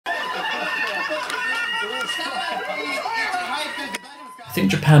I think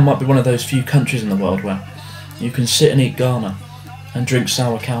Japan might be one of those few countries in the world where you can sit and eat Ghana and drink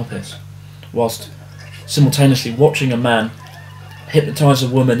sour cow piss, whilst simultaneously watching a man hypnotise a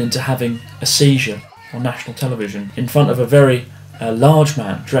woman into having a seizure on national television in front of a very large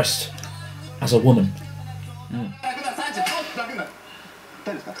man dressed as a woman. Mm.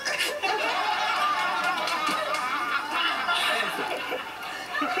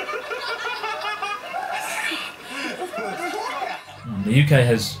 The UK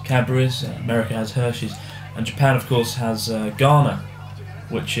has Cadbury's, America has Hershey's, and Japan of course has Ghana,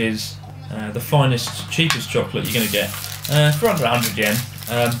 which is the finest, cheapest chocolate you're going to get for under 100 yen.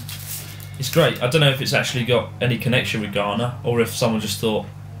 It's great. I don't know if it's actually got any connection with Ghana or if someone just thought,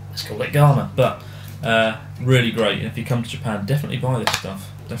 let's call it Ghana, but really great. And if you come to Japan, definitely buy this stuff,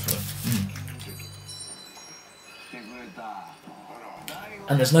 definitely.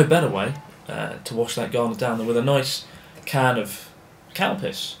 And there's no better way to wash that Ghana down than with a nice can of cow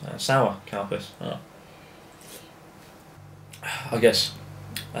piss, sour cow piss. I guess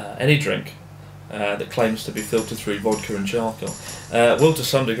any drink that claims to be filtered through vodka and charcoal will to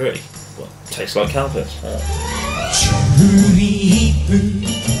some degree taste like cow piss.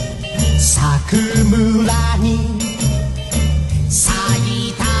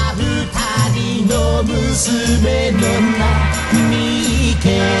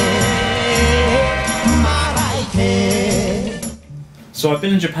 So I've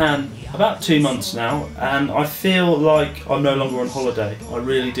been in Japan about 2 months now, and I feel like I'm no longer on holiday. I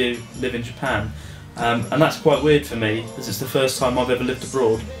really do live in Japan, and that's quite weird for me, as it's the first time I've ever lived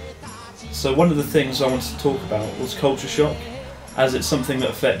abroad. So one of the things I wanted to talk about was culture shock, as it's something that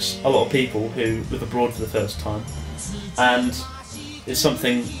affects a lot of people who live abroad for the first time, and it's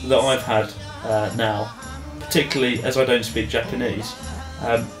something that I've had now, particularly as I don't speak Japanese,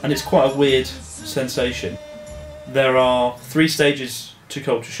 and it's quite a weird sensation. There are 3 stages to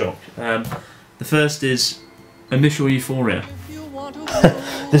culture shock. The first is initial euphoria.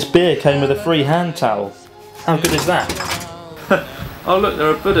 This beer came with a free hand towel. How good is that? Oh look, there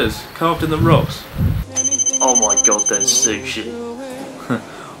are Buddhas carved in the rocks. Oh my god, there's sushi.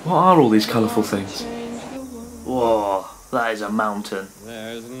 What are all these colourful things? Whoa, that is a mountain.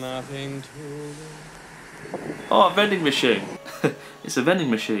 There's nothing to... Oh, a vending machine. It's a vending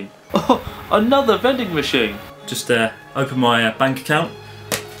machine. Oh, another vending machine. Just open my bank account.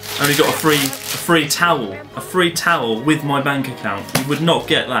 Only got a free towel with my bank account. You would not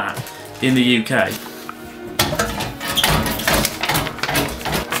get that in the UK.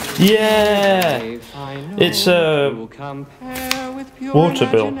 Yeah, it's a water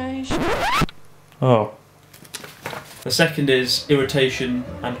bill. Oh. The second is irritation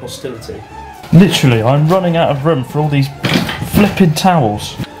and hostility. Literally, I'm running out of room for all these flipping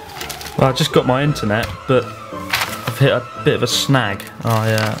towels. Well, I just got my internet, but I've hit a bit of a snag.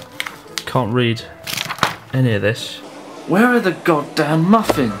 I can't read any of this. Where are the goddamn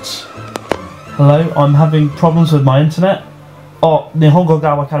muffins? Hello, I'm having problems with my internet. Oh, Nihongo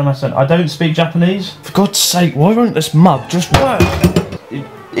ga wakarimasen. I don't speak Japanese. For God's sake, why won't this mug just work?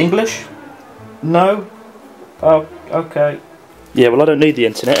 English? No? Oh, okay. Yeah, well I don't need the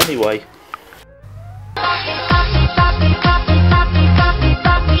internet anyway.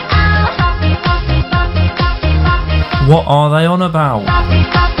 What are they on about?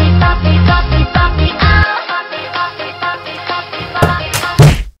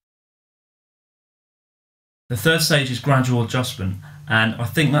 The third stage is gradual adjustment, and I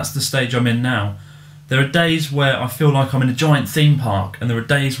think that's the stage I'm in now. There are days where I feel like I'm in a giant theme park, and there are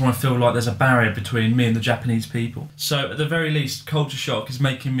days where I feel like there's a barrier between me and the Japanese people. So at the very least, culture shock is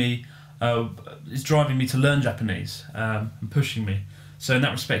making me, is driving me to learn Japanese, and pushing me. So in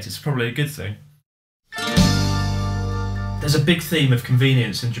that respect, it's probably a good thing. There's a big theme of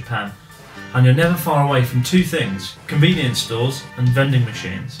convenience in Japan, and you're never far away from 2 things: convenience stores and vending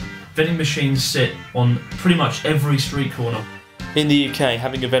machines. Vending machines sit on pretty much every street corner. In the UK,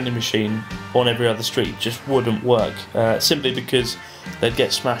 having a vending machine on every other street just wouldn't work, simply because they'd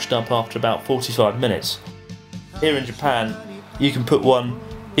get smashed up after about 45 minutes. Here in Japan, you can put one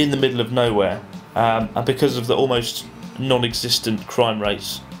in the middle of nowhere, and because of the almost non-existent crime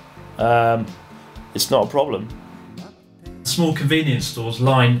rates, it's not a problem. Small convenience stores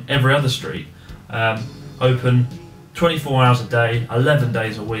line every other street, open 24 hours a day, 11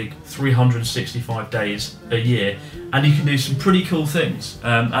 days a week, 365 days a year, and you can do some pretty cool things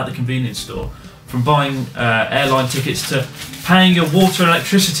at the convenience store, from buying airline tickets to paying your water and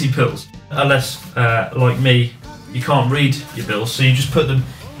electricity bills. Unless, like me, you can't read your bills, so you just put them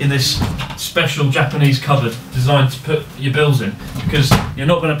in this special Japanese cupboard designed to put your bills in, because you're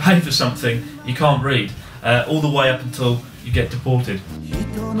not going to pay for something you can't read. all the way up until you get deported.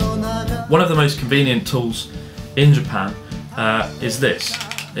 One of the most convenient tools in Japan is this.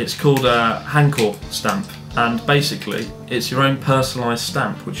 It's called a hanko stamp, and basically it's your own personalised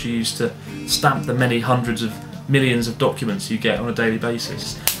stamp which you use to stamp the many hundreds of millions of documents you get on a daily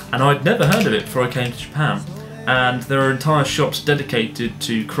basis. And I'd never heard of it before I came to Japan, and there are entire shops dedicated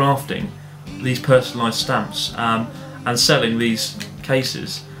to crafting these personalised stamps and selling these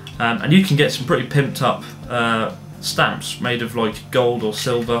cases, and you can get some pretty pimped up stamps made of like gold or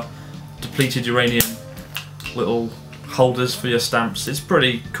silver, depleted uranium little holders for your stamps. It's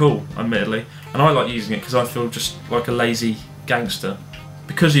pretty cool, admittedly, and I like using it because I feel just like a lazy gangster.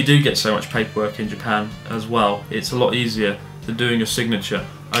 Because you do get so much paperwork in Japan as well, it's a lot easier than doing your signature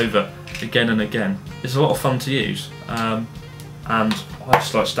over again and again. It's a lot of fun to use, and I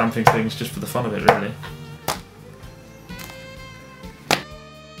just like stamping things just for the fun of it, really.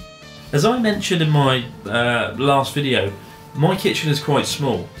 As I mentioned in my last video, my kitchen is quite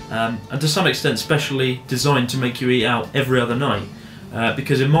small, and to some extent specially designed to make you eat out every other night,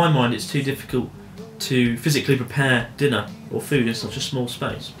 because in my mind it's too difficult to physically prepare dinner or food in such a small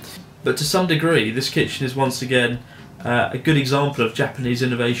space. But to some degree this kitchen is once again a good example of Japanese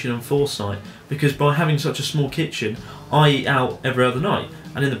innovation and foresight, because by having such a small kitchen I eat out every other night,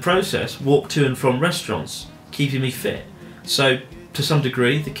 and in the process walk to and from restaurants, keeping me fit. So to some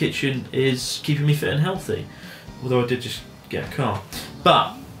degree the kitchen is keeping me fit and healthy, although I did just get a car.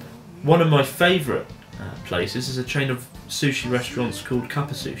 But one of my favourite places is a chain of sushi restaurants called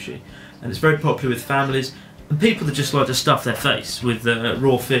Sushi, and it's very popular with families and people that just like to stuff their face with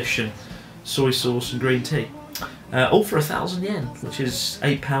raw fish and soy sauce and green tea, all for 1,000 yen, which is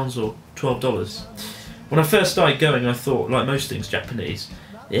 £8 or $12. When I first started going I thought, like most things Japanese,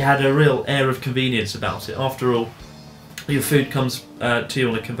 it had a real air of convenience about it. After all, your food comes to you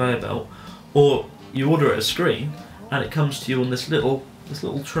on a conveyor belt, or you order at a screen and it comes to you on this little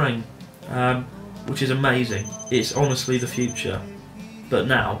train, which is amazing. It's honestly the future, but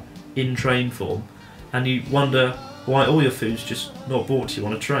now in train form, and you wonder why all your food's just not brought to you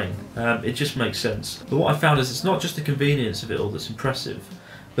on a train. It just makes sense. But what I found is it's not just the convenience of it all that's impressive,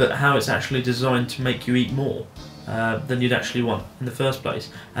 but how it's actually designed to make you eat more than you'd actually want in the first place.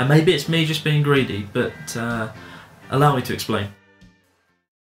 And maybe it's me just being greedy, but allow me to explain.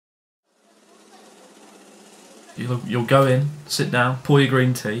 You'll go in, sit down, pour your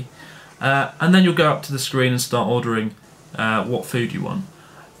green tea, and then you'll go up to the screen and start ordering what food you want.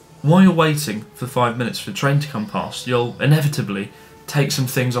 While you're waiting for 5 minutes for the train to come past, you'll inevitably take some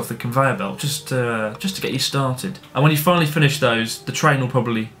things off the conveyor belt just to get you started. And when you finally finish those, the train will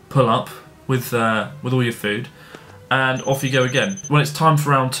probably pull up with all your food, and off you go again. When it's time for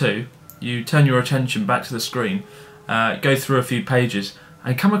round 2, you turn your attention back to the screen, go through a few pages,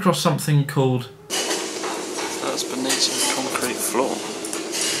 and come across something called That's Bonito concrete floor.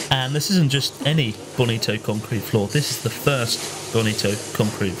 And this isn't just any Bonito concrete floor, this is the first Bonito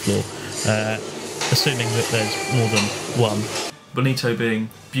concrete floor, assuming that there's more than one. Bonito being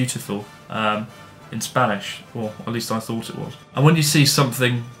beautiful in Spanish, or at least I thought it was. And when you see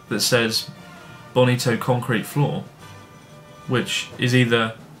something that says Bonito concrete floor, which is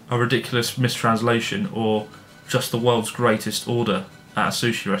either a ridiculous mistranslation or just the world's greatest order at a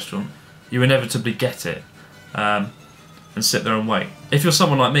sushi restaurant, you inevitably get it. And sit there and wait. If you're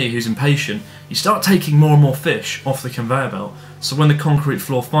someone like me who's impatient, you start taking more and more fish off the conveyor belt, so when the concrete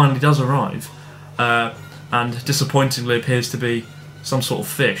floor finally does arrive, and disappointingly appears to be some sort of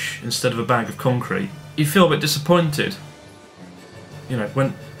fish instead of a bag of concrete, you feel a bit disappointed. You know,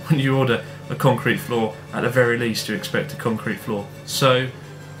 when you order a concrete floor, at the very least you expect a concrete floor. So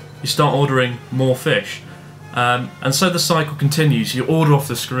you start ordering more fish, and so the cycle continues. You order off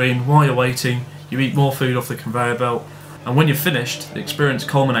the screen, while you're waiting, you eat more food off the conveyor belt, and when you're finished, the experience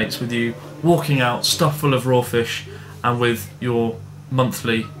culminates with you walking out stuffed full of raw fish and with your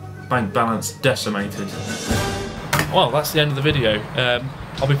monthly bank balance decimated. Well, that's the end of the video.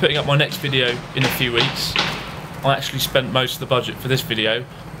 I'll be putting up my next video in a few weeks. I actually spent most of the budget for this video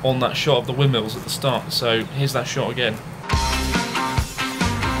on that shot of the windmills at the start, so here's that shot again.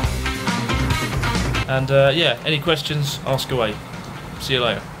 And yeah, any questions, ask away. See you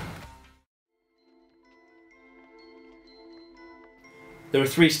later. There are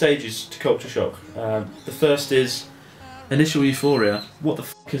 3 stages to culture shock. The first is initial euphoria. What the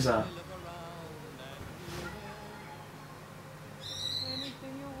f*** is that?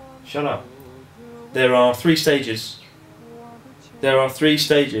 Shut up. There are 3 stages. There are 3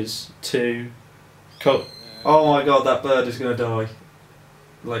 stages to oh my god, that bird is gonna die.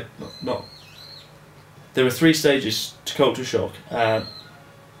 Like, not. There are 3 stages to culture shock.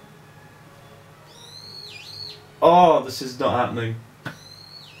 Oh, this is not happening.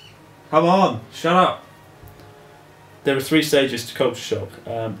 Come on, shut up. There are 3 stages to culture shock.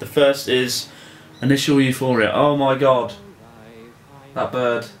 The first is initial euphoria. Oh my god. That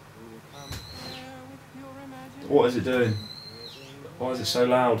bird. What is it doing? Why is it so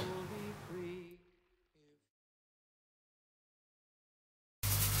loud?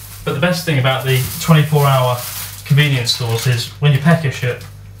 But the best thing about the 24-hour convenience stores is when you're peckish at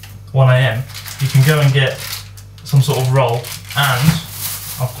 1 AM, you can go and get some sort of roll, and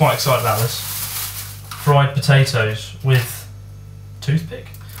I'm quite excited about this, fried potatoes with toothpick.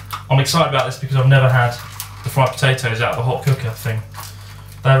 I'm excited about this because I've never had the fried potatoes out of the hot cooker thing.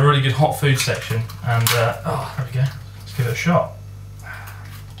 They have a really good hot food section, and oh, there we go. Let's give it a shot.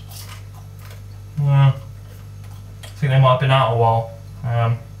 I think they might have been out a while.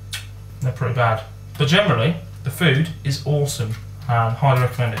 They're pretty bad. But generally, the food is awesome and highly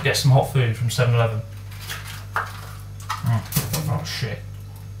recommend it. Get some hot food from 7-Eleven. Oh shit.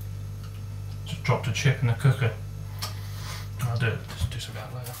 Just dropped a chip in the cooker. I'll do it. Just do some of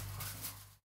that later.